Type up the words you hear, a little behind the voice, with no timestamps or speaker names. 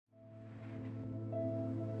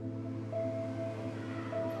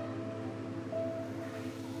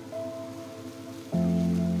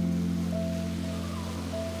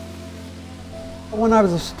When I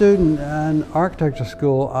was a student in architecture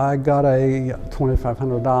school, I got a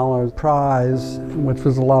 $2,500 prize, which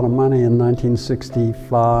was a lot of money in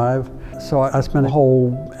 1965. So I spent a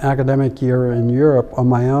whole academic year in Europe on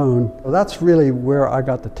my own. That's really where I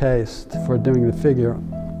got the taste for doing the figure.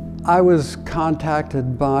 I was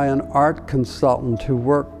contacted by an art consultant who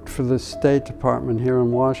worked for the State Department here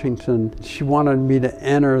in Washington. She wanted me to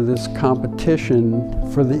enter this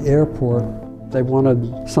competition for the airport. They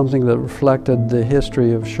wanted something that reflected the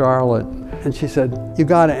history of Charlotte. And she said, "You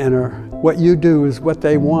got to enter. What you do is what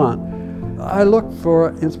they want." I looked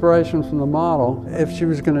for inspiration from the model. If she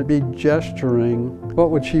was going to be gesturing,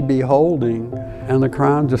 what would she be holding? And the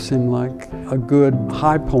crown just seemed like a good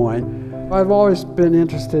high point. I've always been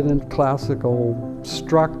interested in classical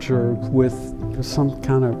structure with some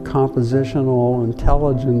kind of compositional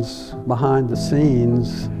intelligence behind the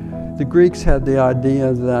scenes. The Greeks had the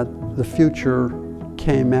idea that the future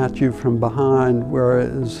came at you from behind,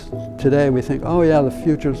 whereas today we think, oh yeah, the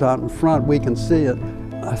future's out in front, we can see it.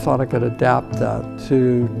 I thought I could adapt that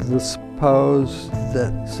to this pose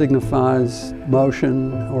that signifies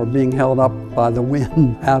motion or being held up by the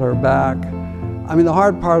wind at her back. I mean, the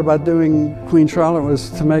hard part about doing Queen Charlotte was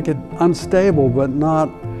to make it unstable but not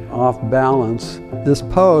off balance. This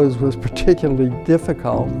pose was particularly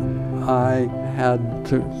difficult. I had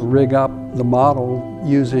to rig up the model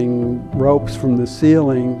using ropes from the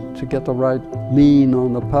ceiling to get the right lean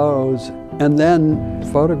on the pose, and then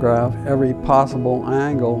photograph every possible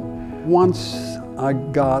angle. Once I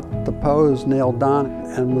got the pose nailed down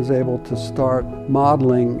and was able to start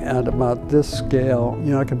modeling at about this scale,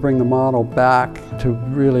 I could bring the model back to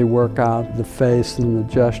really work out the face and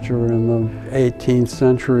the gesture and the 18th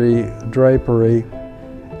century drapery,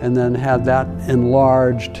 and then had that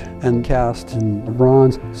enlarged and cast in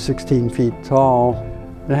bronze, 16 feet tall.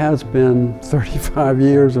 It has been 35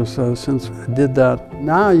 years or so since I did that.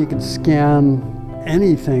 Now you can scan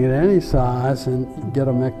anything at any size and get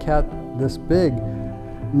a maquette this big.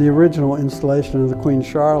 In the original installation of the Queen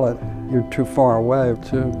Charlotte, you're too far away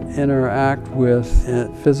to interact with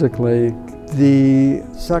it physically. The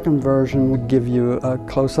second version would give you a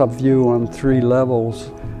close-up view on 3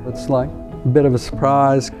 levels. It's like a bit of a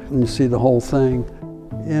surprise when you see the whole thing.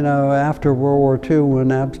 After World War II,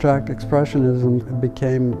 when abstract expressionism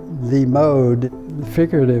became the mode, the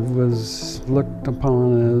figurative was looked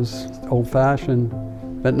upon as old-fashioned.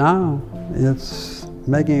 But now, it's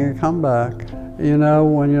making a comeback.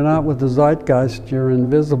 When you're not with the zeitgeist, you're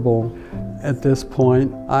invisible. At this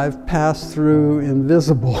point, I've passed through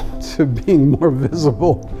invisible to being more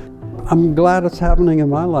visible. I'm glad it's happening in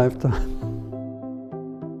my lifetime.